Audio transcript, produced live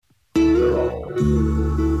Hovering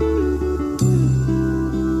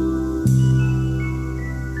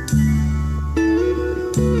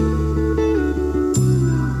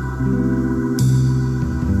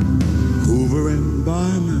by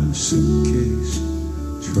my suitcase,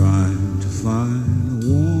 trying to find a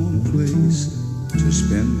warm place to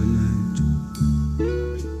spend the night.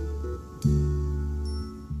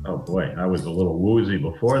 Oh boy, I was a little woozy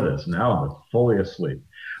before this. Now I'm fully asleep.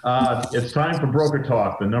 It's time for Broker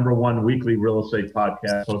Talk, the #1 weekly real estate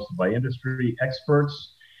podcast hosted by industry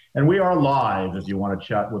experts. And we are live if you want to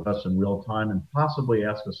chat with us in real time and possibly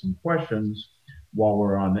ask us some questions while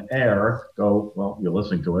we're on the air. Well, you're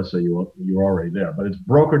listening to us, so you're already there. But it's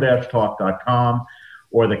broker-talk.com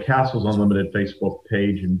or the Castles Unlimited Facebook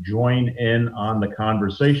page and join in on the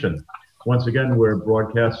conversation. Once again, we're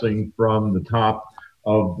broadcasting from the top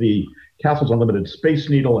of the Castles Unlimited Space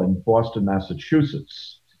Needle in Boston,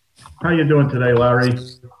 Massachusetts. How you doing today, Larry?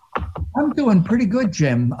 I'm doing pretty good,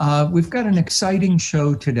 Jim. We've got an exciting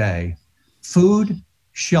show today. Food,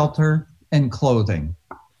 shelter, and clothing.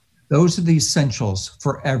 Those are the essentials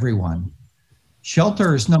for everyone.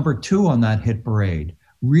 Shelter is number 2 on that hit parade.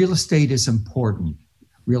 Real estate is important.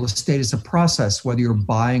 Real estate is a process, whether you're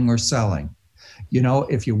buying or selling. You know,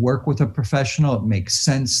 if you work with a professional, it makes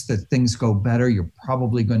sense that things go better. You're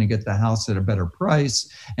probably going to get the house at a better price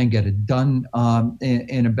and get it done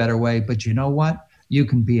in a better way. But you know what? You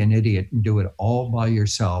can be an idiot and do it all by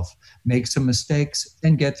yourself, make some mistakes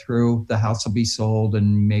and get through. The house will be sold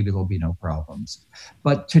and maybe there'll be no problems.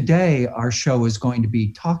 But today, our show is going to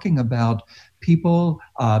be talking about people,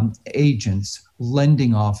 agents,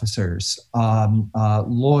 lending officers,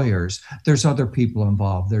 lawyers. There's other people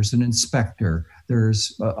involved. There's an inspector.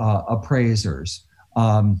 There's appraisers.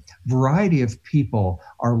 Variety of people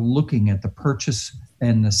are looking at the purchase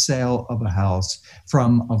and the sale of a house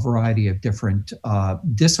from a variety of different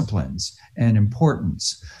disciplines and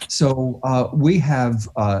importance. So we have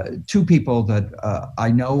 2 people that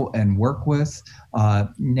I know and work with.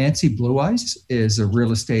 Nancy Blue Eyes is a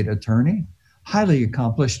real estate attorney, highly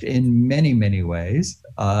accomplished in many, many ways,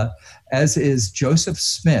 as is Joseph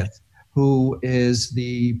Smith, who is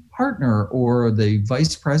the partner or the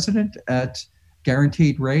vice president at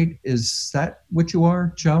Guaranteed Rate. Is that what you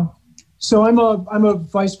are, Joe? So I'm a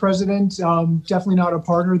vice president, definitely not a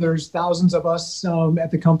partner. There's thousands of us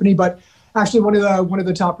at the company, but actually one of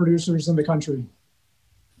the top producers in the country.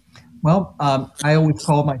 Well, I always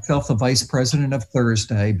call myself the vice president of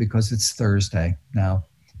Thursday because it's Thursday now.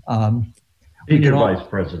 Senior vice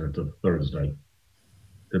president of Thursday,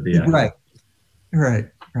 to be accurate.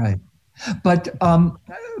 Right. But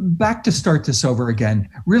back to start this over again,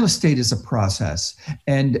 real estate is a process,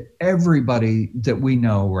 and everybody that we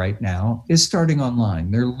know right now is starting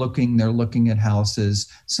online. They're looking at houses.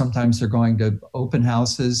 Sometimes they're going to open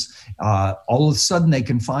houses. All of a sudden they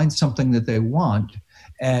can find something that they want,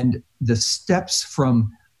 and the steps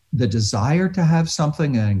from the desire to have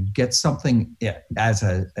something and get something as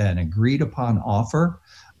an agreed upon offer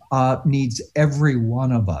needs every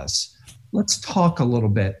one of us. Let's talk a little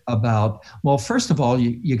bit about, well, first of all,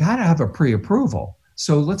 you got to have a pre-approval.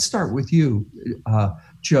 So let's start with you,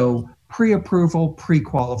 Joe. Pre-approval,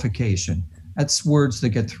 pre-qualification. That's words that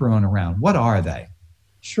get thrown around. What are they?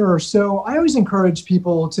 Sure. So I always encourage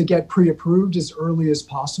people to get pre-approved as early as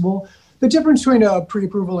possible. The difference between a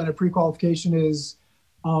pre-approval and a pre-qualification is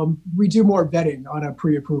we do more vetting on a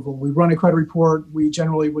pre-approval. We run a credit report. We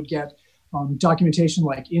generally would get documentation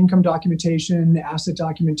like income documentation, asset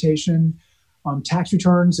documentation, tax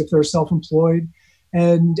returns if they're self-employed.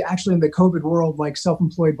 And actually in the COVID world, like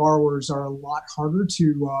self-employed borrowers are a lot harder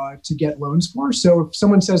to get loans for. So if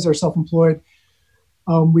someone says they're self-employed,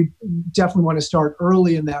 we definitely want to start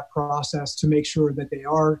early in that process to make sure that they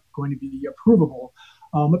are going to be approvable.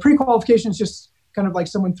 A pre-qualification is just kind of like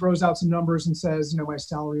someone throws out some numbers and says, my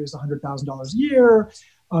salary is $100,000 a year.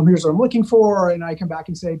 Here's what I'm looking for. And I come back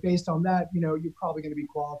and say, based on that, you're probably going to be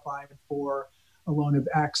qualified for a loan of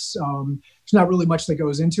X. There's not really much that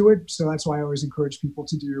goes into it. So that's why I always encourage people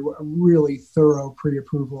to do a really thorough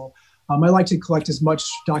pre-approval. I like to collect as much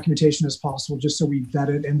documentation as possible just so we vet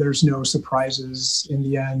it and there's no surprises in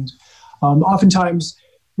the end. Oftentimes,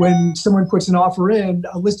 when someone puts an offer in,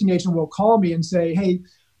 a listing agent will call me and say, hey,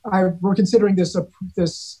 we're considering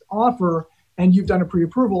this offer, and you've done a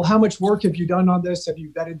pre-approval. How much work have you done on this? Have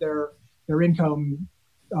you vetted their income,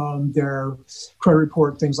 their credit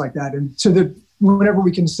report, things like that? And so that whenever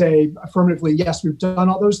we can say affirmatively, yes, we've done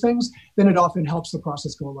all those things, then it often helps the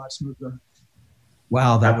process go a lot smoother.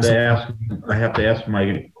 Wow, I have to ask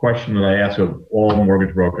my question that I ask of all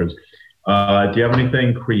mortgage brokers. Do you have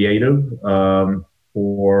anything creative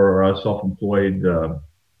for self-employed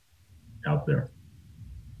out there?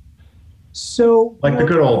 So, like the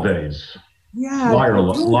good old days. Yeah. Liar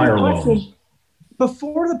loans.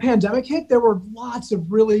 Before the pandemic hit, there were lots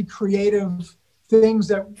of really creative things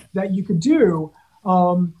that you could do. A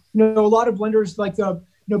lot of lenders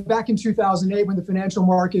back in 2008 when the financial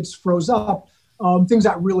markets froze up, things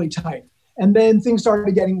got really tight. And then things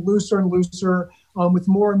started getting looser and looser with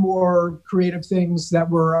more and more creative things that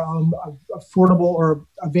were affordable or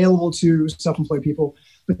available to self-employed people.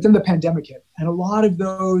 But then the pandemic hit, and a lot of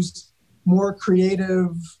those more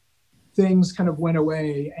creative things kind of went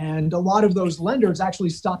away. And a lot of those lenders actually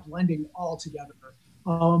stopped lending altogether.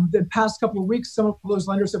 The past couple of weeks, some of those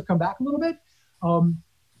lenders have come back a little bit.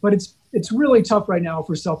 But it's really tough right now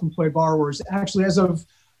for self-employed borrowers. Actually, as of,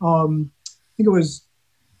 I think it was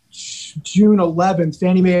June 11th,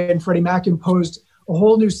 Fannie Mae and Freddie Mac imposed a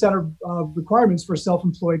whole new set of requirements for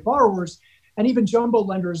self-employed borrowers. And even jumbo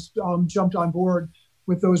lenders jumped on board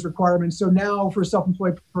with those requirements. So now for a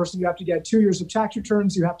self-employed person, you have to get 2 years of tax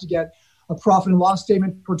returns. You have to get a profit and loss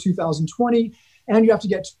statement for 2020. And you have to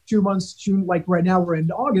get 2 months, June, like right now we're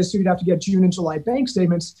in August, so you'd have to get June and July bank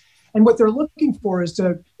statements. And what they're looking for is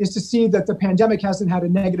to see that the pandemic hasn't had a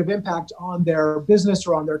negative impact on their business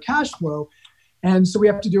or on their cash flow. And so we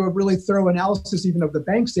have to do a really thorough analysis even of the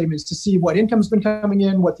bank statements to see what income's been coming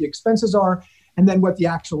in, what the expenses are, and then what the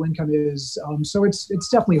actual income is. So it's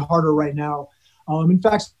definitely harder right now. In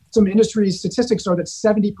fact, some industry statistics are that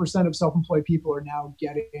 70% of self-employed people are now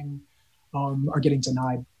getting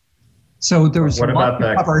denied. So there's what a lot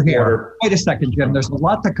to cover here. Wait a second, Jim. There's a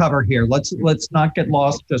lot to cover here. Let's not get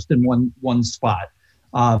lost just in one spot.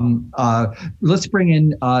 Let's bring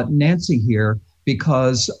in Nancy here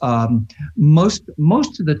because most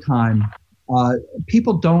of the time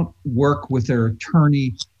people don't work with their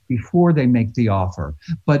attorney before they make the offer.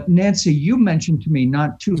 But Nancy, you mentioned to me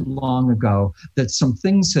not too long ago that some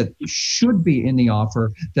things that should be in the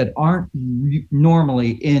offer that aren't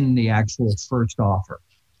normally in the actual first offer.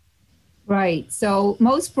 Right. So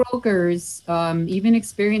most brokers, even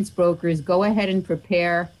experienced brokers, go ahead and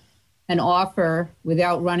prepare an offer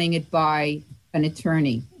without running it by an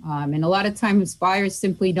attorney. And a lot of times buyers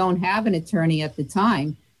simply don't have an attorney at the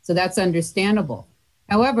time. So that's understandable.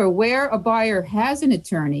 However, where a buyer has an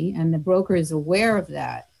attorney and the broker is aware of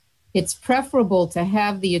that, it's preferable to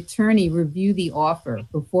have the attorney review the offer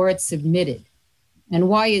before it's submitted. And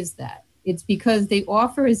why is that? It's because the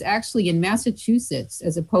offer is actually in Massachusetts,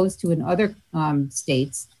 as opposed to in other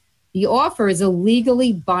states. The offer is a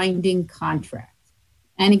legally binding contract,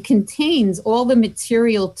 and it contains all the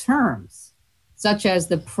material terms, such as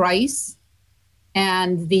the price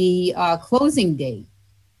and the closing date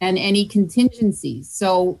and any contingencies.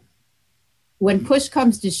 So when push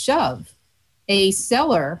comes to shove, a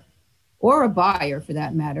seller or a buyer, for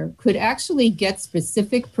that matter, could actually get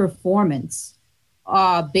specific performance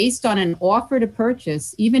based on an offer to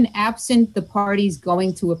purchase, even absent the parties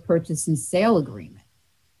going to a purchase and sale agreement.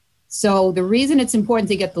 So the reason it's important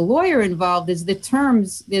to get the lawyer involved is the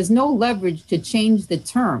terms, there's no leverage to change the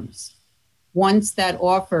terms once that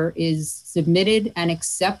offer is submitted and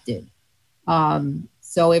accepted.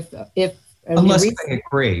 So unless they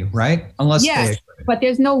agree, right? Unless yes, they agree. But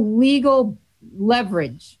there's no legal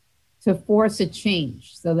leverage to force a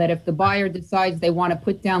change, so that if the buyer decides they want to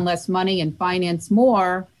put down less money and finance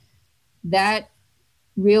more, that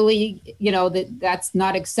really, that's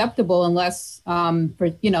not acceptable unless,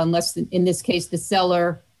 unless in this case the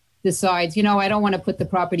seller decides, I don't want to put the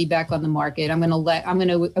property back on the market. I'm going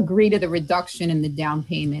to agree to the reduction in the down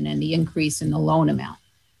payment and the increase in the loan amount.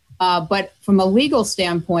 But from a legal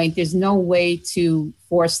standpoint, there's no way to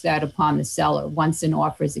force that upon the seller once an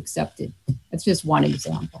offer is accepted. That's just one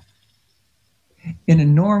example. In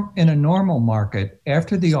a normal market,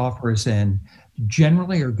 after the offer is in,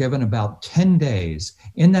 generally are given about 10 days.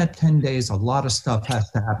 In that 10 days, a lot of stuff has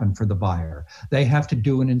to happen for the buyer. They have to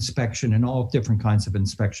do an inspection and all different kinds of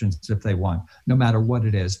inspections if they want, no matter what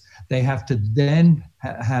it is. They have to then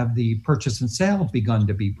have the purchase and sale begun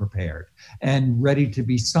to be prepared and ready to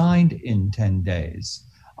be signed in 10 days.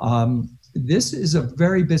 This is a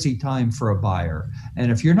very busy time for a buyer.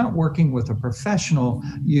 And if you're not working with a professional,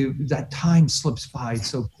 that time slips by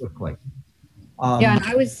so quickly. And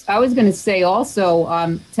I was going to say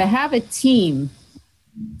also, to have a team,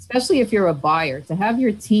 especially if you're a buyer, to have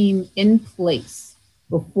your team in place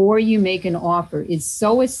before you make an offer is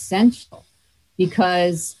so essential,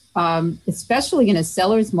 because especially in a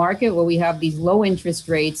seller's market where we have these low interest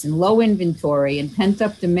rates and low inventory and pent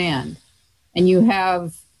up demand, and you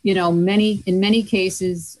have, in many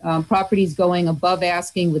cases, properties going above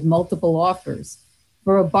asking with multiple offers.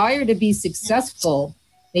 For a buyer to be successful,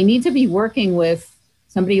 they need to be working with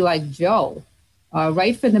somebody like Joe,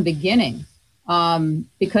 right from the beginning.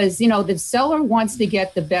 Because, the seller wants to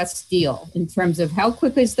get the best deal in terms of how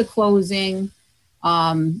quick is the closing.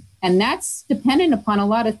 And that's dependent upon a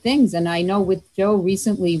lot of things. And I know with Joe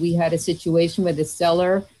recently, we had a situation where the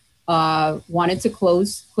seller wanted to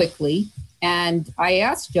close quickly. And I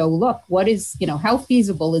asked Joe, look, how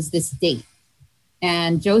feasible is this date?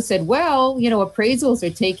 And Joe said, well, appraisals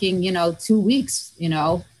are taking, 2 weeks,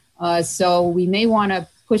 so we may want to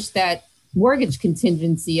push that mortgage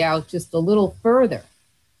contingency out just a little further.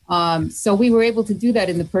 So we were able to do that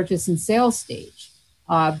in the purchase and sale stage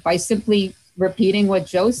by simply repeating what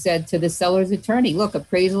Joe said to the seller's attorney. Look,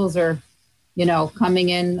 appraisals are, coming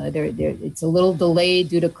in. It's a little delayed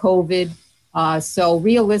due to COVID. So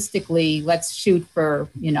realistically, let's shoot for,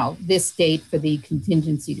 this date for the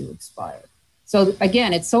contingency to expire. So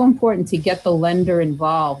again, it's so important to get the lender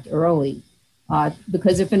involved early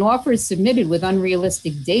because if an offer is submitted with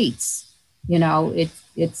unrealistic dates, it's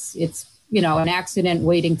an accident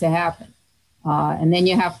waiting to happen. And then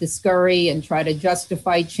you have to scurry and try to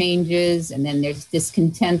justify changes. And then there's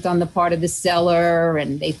discontent on the part of the seller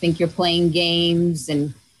and they think you're playing games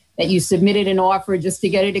and that you submitted an offer just to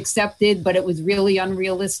get it accepted, but it was really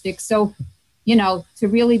unrealistic. So, to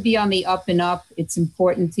really be on the up and up, it's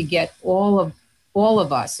important to get all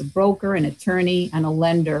of us, a broker, an attorney, and a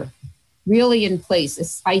lender, really in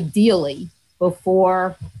place, ideally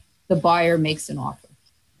before the buyer makes an offer.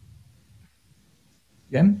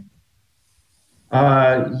 Jim?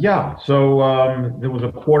 Yeah. So there was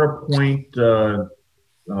a quarter point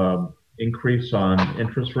increase on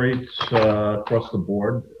interest rates across the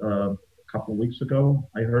board a couple of weeks ago,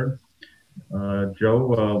 I heard. Joe,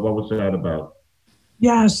 what was that about?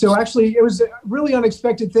 Yeah, so actually it was a really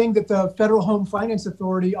unexpected thing that the Federal Home Finance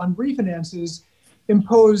Authority on refinances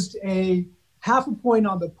imposed a 0.5 point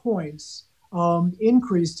on the points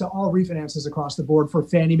increase to all refinances across the board for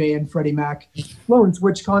Fannie Mae and Freddie Mac loans,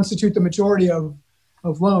 which constitute the majority of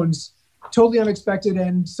loans. Totally unexpected,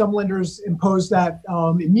 and some lenders imposed that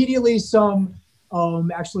immediately. Some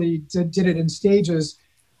actually did it in stages.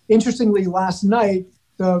 Interestingly, last night,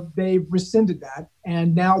 they rescinded that,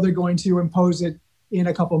 and now they're going to impose it in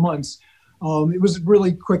a couple months. It was a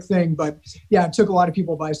really quick thing, but yeah, it took a lot of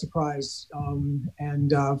people by surprise.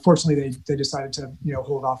 And fortunately, they decided to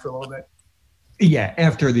hold off for a little bit. Yeah,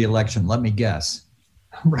 after the election, let me guess.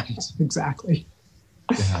 Right, exactly.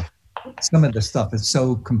 Yeah. Some of the stuff is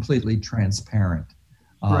so completely transparent.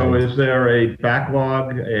 So is there a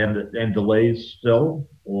backlog and delays still,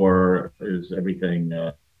 or is everything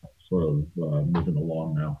sort of moving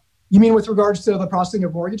along now? You mean with regards to the processing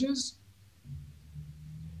of mortgages?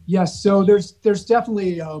 Yes, so there's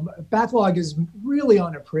definitely backlog is really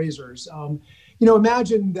on appraisers.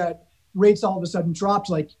 Imagine that rates all of a sudden dropped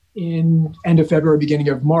like in end of February, beginning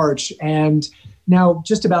of March, and now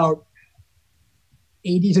just about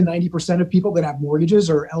 80 to 90% of people that have mortgages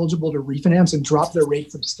are eligible to refinance and drop their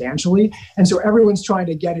rate substantially. And so everyone's trying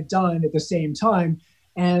to get it done at the same time.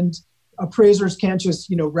 And appraisers can't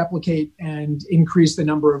just, replicate and increase the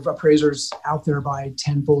number of appraisers out there by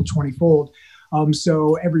 10-fold, 20-fold.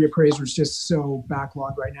 So every appraiser is just so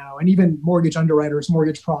backlogged right now. And even mortgage underwriters,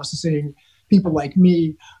 mortgage processing, people like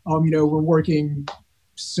me, we're working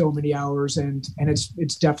so many hours, and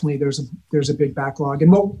it's definitely there's a big backlog.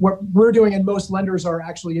 And what we're doing, and most lenders are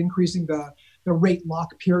actually increasing the rate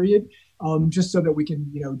lock period, just so that we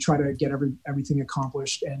can try to get everything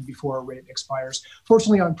accomplished and before a rate expires.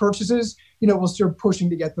 Fortunately, on purchases, we'll start pushing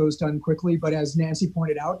to get those done quickly. But as Nancy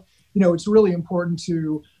pointed out, it's really important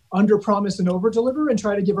to under promise and over deliver and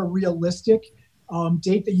try to give a realistic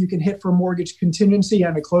date that you can hit for mortgage contingency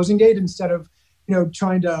and a closing date, instead of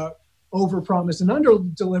trying to over promise and under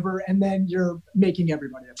deliver, and then you're making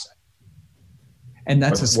everybody upset. And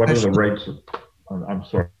that's what are the rates? I'm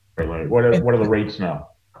sorry, what are the rates now?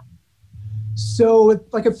 So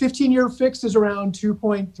like a 15-year fix is around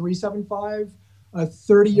 2.375. A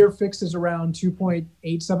 30-year fix is around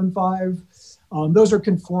 2.875. Those are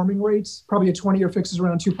conforming rates. Probably a 20-year fix is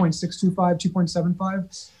around 2.625,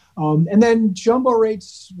 2.75. And then jumbo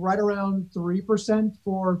rates right around 3%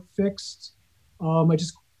 for fixed. I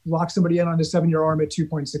just lock somebody in on a 7-year ARM at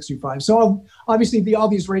 2.625. So obviously all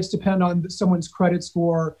these rates depend on someone's credit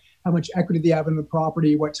score, how much equity they have in the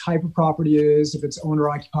property, what type of property it is, if it's owner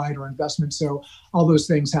occupied or investment. So all those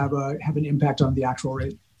things have an impact on the actual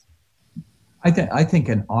rate. I think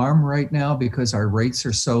an ARM right now, because our rates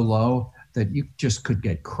are so low, that you just could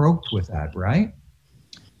get croaked with that, right?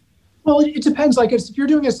 Well, it depends. Like if you're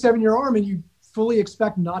doing a 7-year ARM and you fully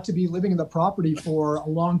expect not to be living in the property for a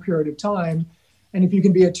long period of time, And if you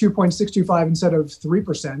can be at 2.625 instead of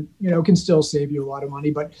 3%, it can still save you a lot of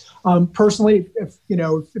money. But personally,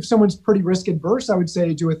 if someone's pretty risk adverse, I would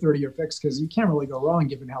say do a 30-year fix because you can't really go wrong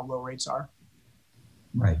given how low rates are.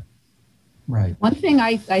 Right. One thing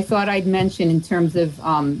I thought I'd mention in terms of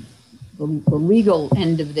the legal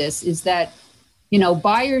end of this is that,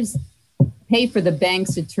 buyers pay for the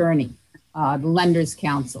bank's attorney, the lender's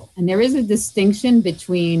counsel. And there is a distinction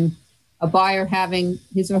between a buyer having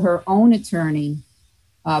his or her own attorney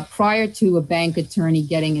prior to a bank attorney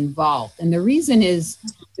getting involved. And the reason is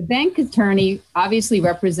the bank attorney obviously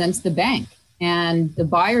represents the bank and the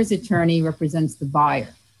buyer's attorney represents the buyer.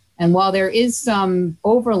 And while there is some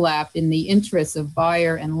overlap in the interests of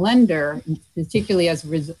buyer and lender, particularly as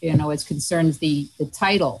concerns the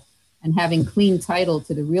title and having clean title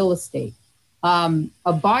to the real estate,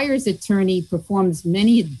 a buyer's attorney performs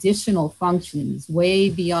many additional functions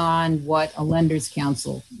way beyond what a lender's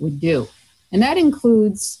counsel would do. And that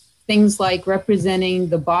includes things like representing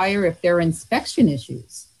the buyer if there are inspection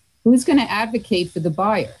issues. Who's going to advocate for the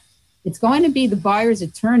buyer? It's going to be the buyer's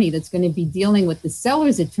attorney that's going to be dealing with the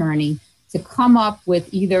seller's attorney to come up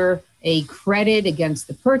with either a credit against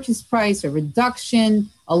the purchase price, a reduction,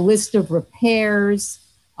 a list of repairs,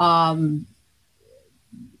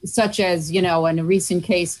 such as, in a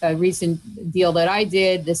recent deal that I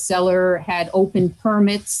did, the seller had open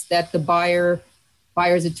permits that the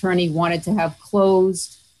buyer's attorney wanted to have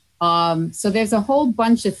closed. So there's a whole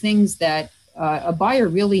bunch of things that a buyer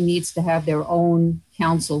really needs to have their own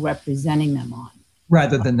counsel representing them on.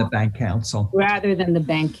 Rather than the bank counsel.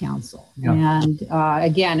 Yeah. And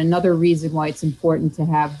again, another reason why it's important to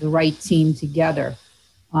have the right team together.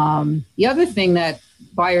 The other thing that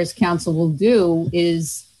buyer's counsel will do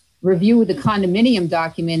is review the condominium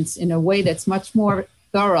documents in a way that's much more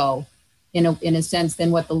thorough in a sense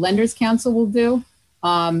than what the lender's counsel will do.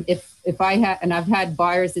 If I had, and I've had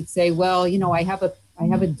buyers that say, well, I have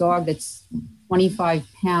a dog that's 25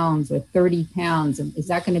 pounds or 30 pounds. And is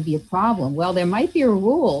that going to be a problem? Well, there might be a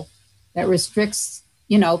rule that restricts,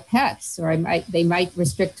 pets, or they might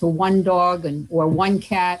restrict to one dog or one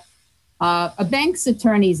cat. A bank's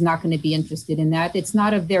attorney is not going to be interested in that. It's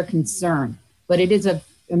not of their concern, but it is of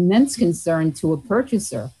immense concern to a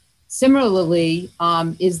purchaser. Similarly,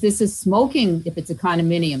 is this if it's a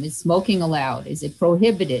condominium, is smoking allowed? Is it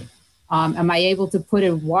prohibited? Am I able to put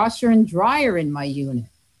a washer and dryer in my unit?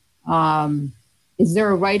 Is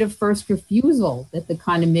there a right of first refusal that the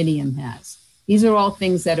condominium has? These are all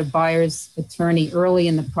things that a buyer's attorney early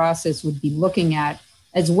in the process would be looking at,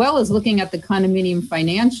 as well as looking at the condominium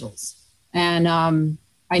financials. And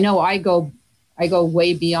I know I go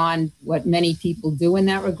way beyond what many people do in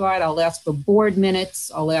that regard. I'll ask for board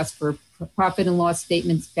minutes. I'll ask for profit and loss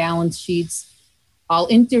statements, balance sheets. I'll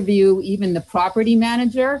interview even the property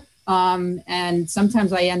manager. And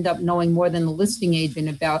sometimes I end up knowing more than the listing agent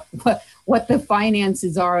about what the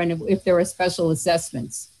finances are and if there are special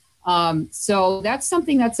assessments. So that's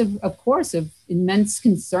something that's, of course, of immense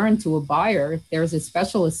concern to a buyer. If there's a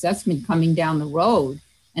special assessment coming down the road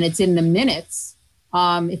and it's in the minutes,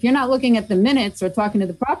 if you're not looking at the minutes or talking to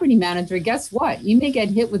the property manager, guess what? You may get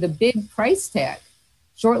hit with a big price tag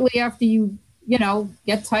shortly after you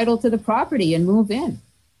get title to the property and move in.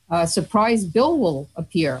 A surprise bill will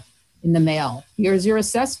appear in the mail. Here's your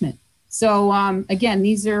assessment. So again,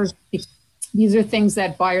 these are things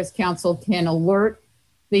that buyer's counsel can alert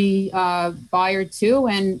the buyer to,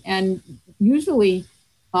 and usually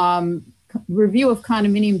review of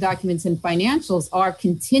condominium documents and financials are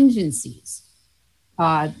contingencies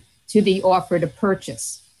to the offer to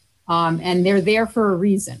purchase, and they're there for a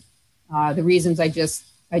reason. The reasons I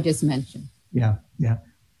just mentioned. Yeah.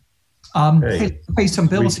 Pay some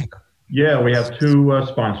bills here. Yeah, we have two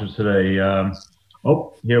sponsors today.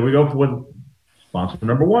 Here we go with sponsor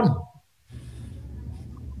number one.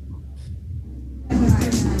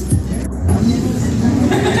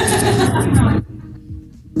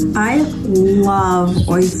 I love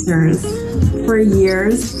oysters. For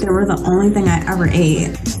years, they were the only thing I ever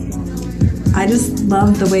ate. I just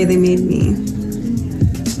loved the way they made me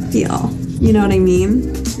feel. You know what I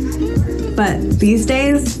mean? But these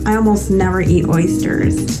days, I almost never eat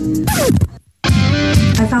oysters.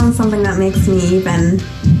 I found something that makes me even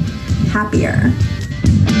happier.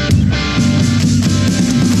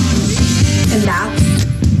 And that's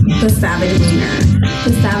the Savage Wiener.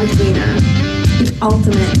 The Savage Wiener, the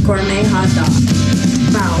ultimate gourmet hot dog.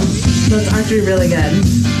 Wow, that's actually really good.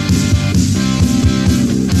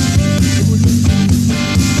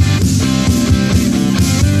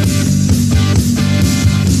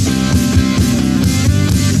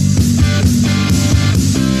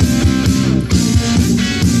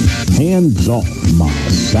 hands off my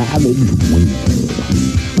savage wiener.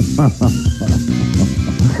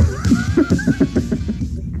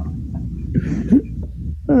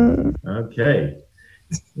 Okay.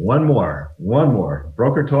 One more.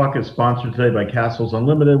 Broker Talk is sponsored today by Castles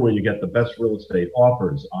Unlimited, where you get the best real estate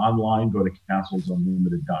offers online. Go to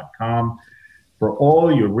castlesunlimited.com for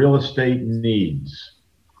all your real estate needs.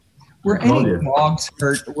 Were any dogs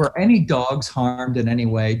hurt? Were any dogs harmed in any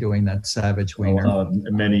way doing that savage wiener?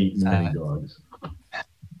 Many dogs.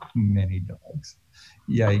 Many dogs.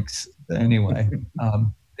 Yikes. Anyway,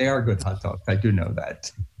 they are good hot dogs. I do know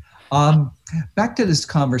that. Back to this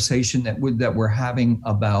conversation that we're having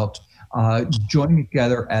about joining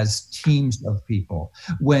together as teams of people.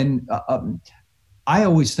 When I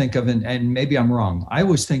always think of, and maybe I'm wrong, I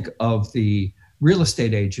always think of the real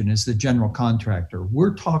estate agent as the general contractor.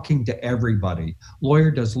 We're talking to everybody. Lawyer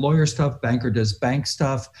does lawyer stuff, banker does bank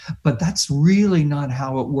stuff, but that's really not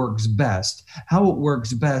how it works best. How it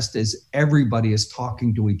works best is everybody is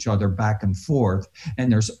talking to each other back and forth,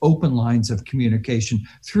 and there's open lines of communication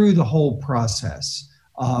through the whole process.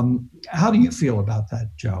 How do you feel about that,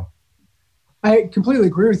 Joe? I completely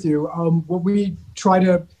agree with you. What we try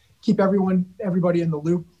to keep everybody in the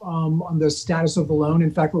loop on the status of the loan. In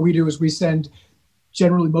fact, what we do is we send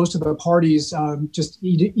generally most of the parties just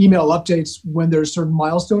email updates when there's certain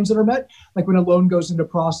milestones that are met. Like when a loan goes into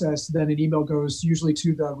process, then an email goes usually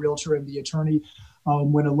to the realtor and the attorney.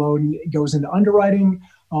 When a loan goes into underwriting,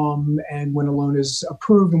 and when a loan is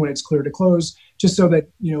approved and when it's clear to close, just so that,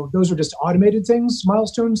 those are just automated things,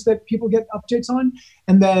 milestones that people get updates on.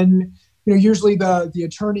 And then, usually the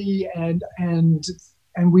attorney and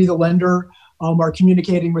we, the lender, are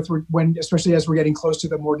communicating with especially as we're getting close to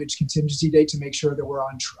the mortgage contingency date, to make sure that we're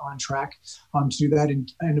on track to do that,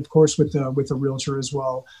 and of course with the realtor as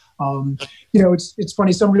well. It's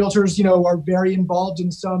funny. Some realtors are very involved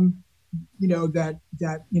in some that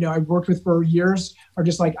I've worked with for years are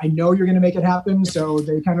just like, I know you're going to make it happen, so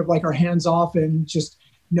they kind of like are hands off and just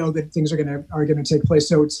know that things are going to take place.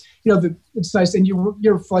 So it's it's nice, and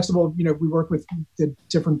you're flexible. We work with the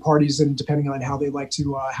different parties, and depending on how they like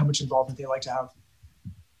to how much involvement they like to have.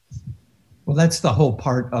 Well, that's the whole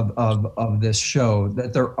part of this show,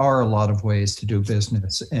 that there are a lot of ways to do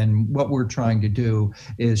business. And what we're trying to do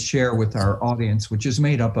is share with our audience, which is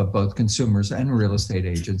made up of both consumers and real estate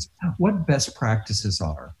agents, what best practices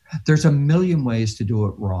are. There's a million ways to do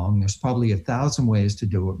it wrong. There's probably 1,000 ways to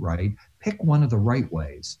do it right. Pick one of the right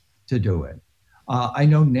ways to do it. I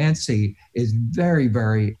know Nancy is very,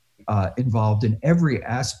 very involved in every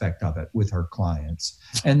aspect of it with her clients,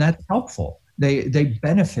 and that's helpful. They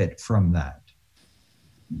benefit from that.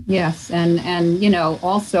 Yes, and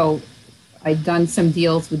also I've done some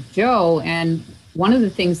deals with Joe, and one of the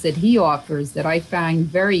things that he offers that I find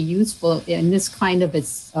very useful in this kind of a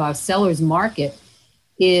seller's market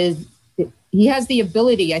is he has the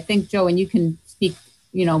ability, I think, Joe, and you can speak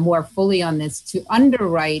more fully on this, to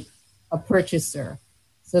underwrite a purchaser,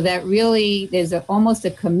 so that really there's almost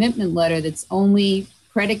a commitment letter that's only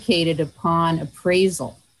predicated upon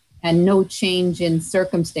appraisal and no change in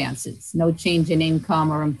circumstances, no change in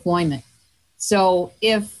income or employment. So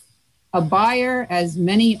if a buyer, as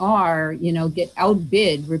many are, get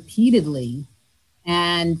outbid repeatedly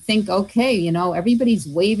and think, okay, everybody's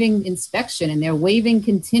waiving inspection and they're waiving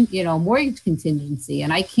mortgage contingency,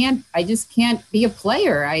 and I just can't be a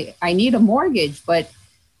player. I need a mortgage, but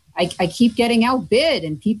I keep getting outbid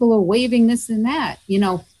and people are waiving this and that.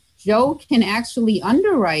 Joe can actually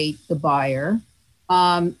underwrite the buyer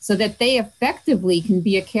so that they effectively can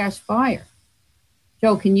be a cash buyer.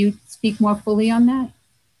 Joe, can you speak more fully on that?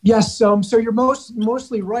 Yes. So you're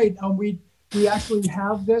mostly right. We actually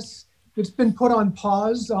have this. It's been put on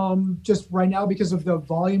pause just right now because of the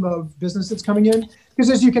volume of business that's coming in. Because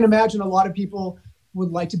as you can imagine, a lot of people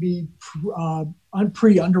would like to be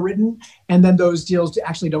pre-underwritten, and then those deals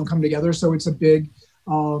actually don't come together. So it's a big,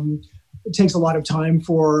 it takes a lot of time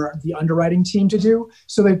for the underwriting team to do.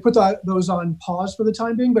 So they put those on pause for the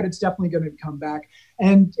time being, but it's definitely going to come back.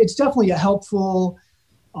 And it's definitely a helpful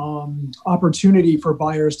opportunity for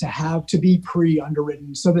buyers to be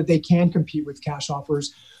pre-underwritten so that they can compete with cash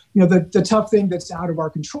offers. The tough thing that's out of our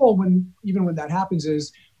control when that happens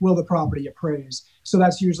is, will the property appraise? So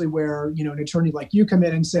that's usually where, an attorney like you come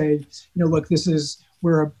in and say, look,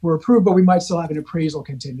 we're approved, but we might still have an appraisal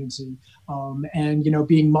contingency. And,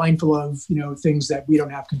 being mindful of, things that we don't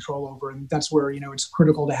have control over. And that's where, it's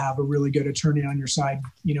critical to have a really good attorney on your side,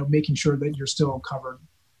 making sure that you're still covered.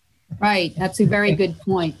 Right. That's a very good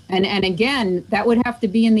point. And again, that would have to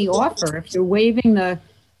be in the offer. If you're waiving the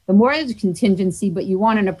mortgage contingency, but you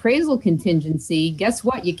want an appraisal contingency, guess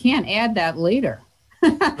what? You can't add that later.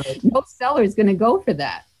 No seller is going to go for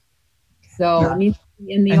that. So Yeah. it needs to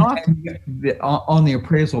be in the offer. On the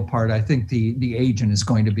appraisal part, I think the agent is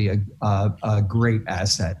going to be a great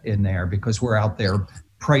asset in there because we're out there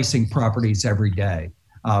pricing properties every day.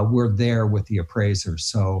 We're there with the appraisers.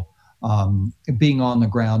 So being on the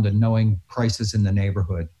ground and knowing prices in the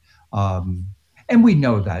neighborhood. And we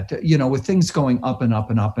know that, with things going up and up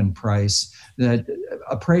and up in price, that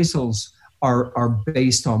appraisals are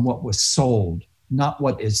based on what was sold, not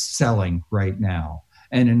what is selling right now.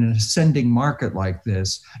 And in an ascending market like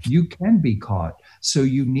this, you can be caught. So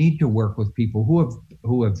you need to work with people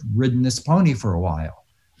who have ridden this pony for a while.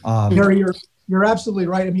 Harry, you're absolutely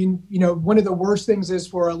right. I mean, one of the worst things is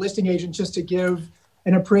for a listing agent just to give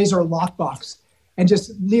an appraiser a lockbox and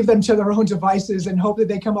just leave them to their own devices and hope that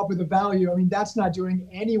they come up with a value. I mean, that's not doing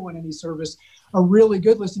anyone any service. A really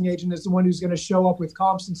good listing agent is the one who's going to show up with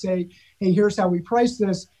comps and say, hey, here's how we price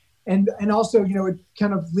this. And also, it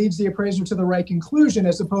kind of leads the appraiser to the right conclusion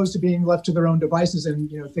as opposed to being left to their own devices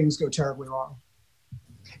and, things go terribly wrong.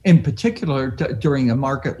 In particular, during a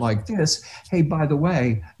market like this, hey, by the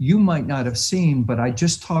way, you might not have seen, but I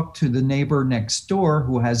just talked to the neighbor next door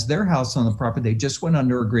who has their house on the property. They just went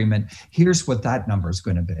under agreement. Here's what that number is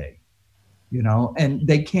going to be, and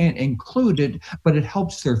they can't include it, but it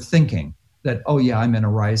helps their thinking that, oh yeah, I'm in a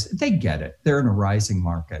rise. They get it. They're in a rising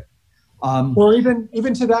market. Or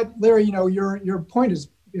even to that, Larry, your point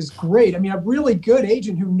is great. I mean, a really good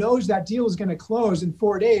agent who knows that deal is going to close in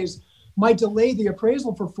 4 days might delay the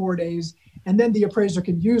appraisal for 4 days, and then the appraiser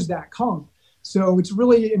can use that comp. So it's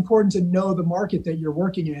really important to know the market that you're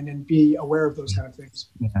working in and be aware of those kind of things.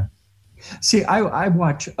 Yeah. See, I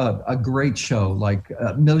watch a great show like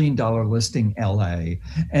 $1 Million Listing LA,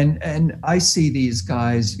 and I see these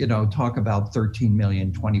guys, talk about 13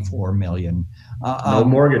 million, 24 million. No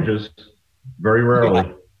mortgages, very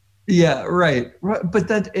rarely. Yeah, right.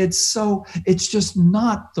 But it's just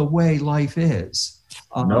not the way life is.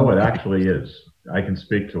 No, it actually is. I can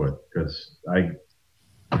speak to it because I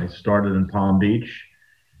started in Palm Beach,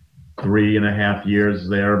 3.5 years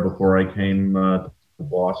there before I came to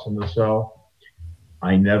Boston to sell.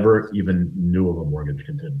 I never even knew of a mortgage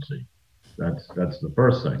contingency. That's the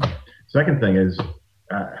first thing. Second thing is,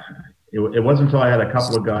 it wasn't until I had a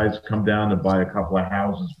couple of guys come down to buy a couple of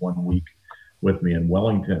houses one week with me in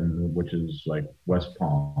Wellington, which is like West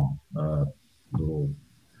Palm, little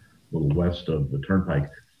west of the Turnpike.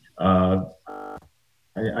 I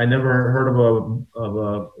never heard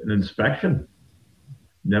of an inspection.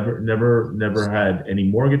 Never had any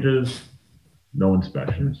mortgages, no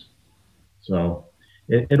inspections. So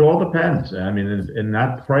it all depends. I mean, in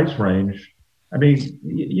that price range, I mean,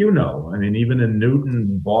 I mean, even in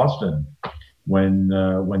Newton, Boston, when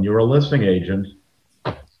you're a listing agent,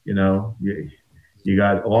 you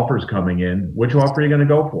got offers coming in. Which offer are you going to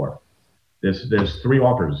go for? There's 3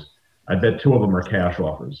 offers. I bet 2 of them are cash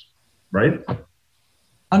offers, right?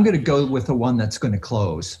 I'm going to go with the one that's going to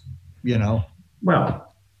close,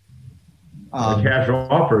 Well, a cash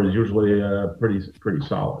offer is usually pretty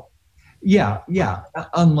solid. Yeah.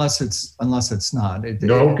 Unless it's not.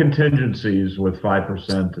 No contingencies with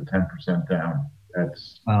 5% to 10% down.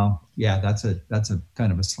 That's a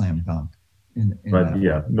kind of a slam dunk. But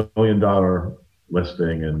yeah, $1 million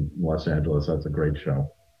listing in Los Angeles. That's a great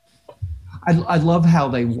show. I love how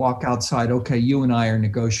they walk outside. Okay, you and I are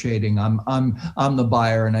negotiating. I'm the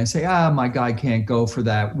buyer, and I say, my guy can't go for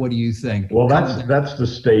that. What do you think? Well, that's the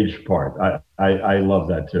staged part. I love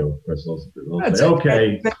that too. They'll say,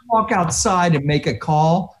 okay. They walk outside and make a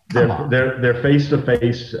call. They're face to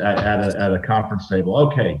face at a conference table.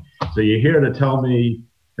 Okay, so you're here to tell me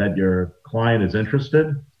that your client is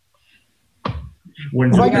interested.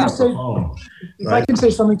 If I can say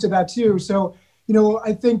something to that too. So,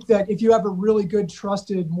 I think that if you have a really good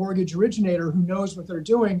trusted mortgage originator who knows what they're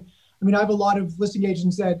doing, I mean, I have a lot of listing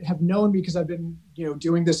agents that have known me because I've been,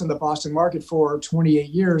 doing this in the Boston market for 28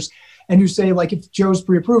 years, and who say, like, if Joe's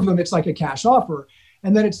pre-approved them, it's like a cash offer.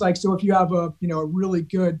 And then it's like, so if you have a really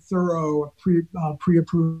good, thorough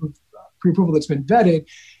pre-approved pre-approval that's been vetted,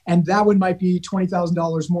 and that one might be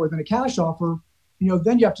 $20,000 more than a cash offer,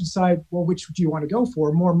 then you have to decide, well, which do you want to go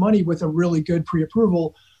for? More money with a really good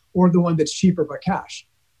pre-approval, or the one that's cheaper but cash?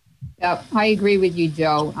 Yep, I agree with you,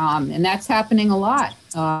 Joe. And that's happening a lot.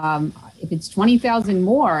 If it's $20,000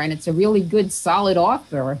 more and it's a really good, solid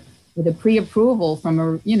offer with a pre-approval from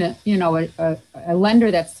a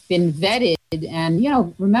lender that's been vetted,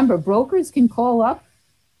 and remember, brokers can call up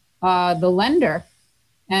the lender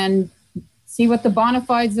and see what the bona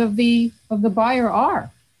fides of the buyer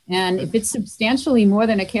are. And if it's substantially more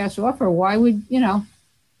than a cash offer, why would you not?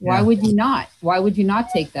 Why would you not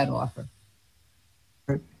take that offer?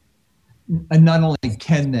 and not only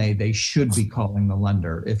can they should be calling the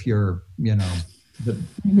lender if you're,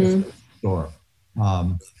 the store.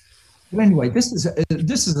 But anyway, this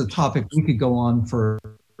is a topic we could go on for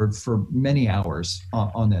many hours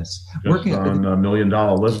on this. Just on $1 million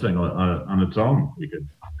listing on its own, we could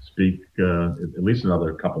speak at least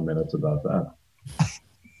another couple minutes about that.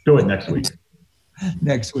 Do it next week.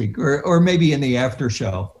 Next week, or maybe in the after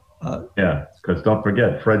show. Yeah, because don't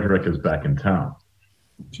forget, Frederick is back in town.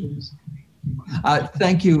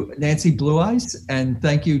 Thank you, Nancy Blue Eyes, and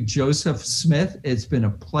thank you, Joseph Smith. It's been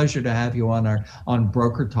a pleasure to have you on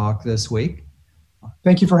Broker Talk this week.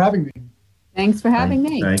 Thank you for having me. Thanks for having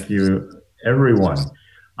me. Thank you, everyone.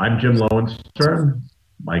 I'm Jim Lowenstern.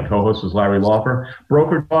 My co-host is Larry Laufer.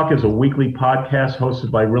 Broker Talk is a weekly podcast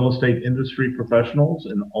hosted by real estate industry professionals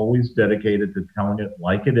and always dedicated to telling it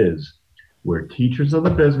like it is. We're teachers of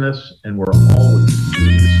the business, and we're always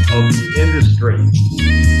students of the industry.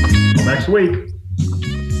 Till next week.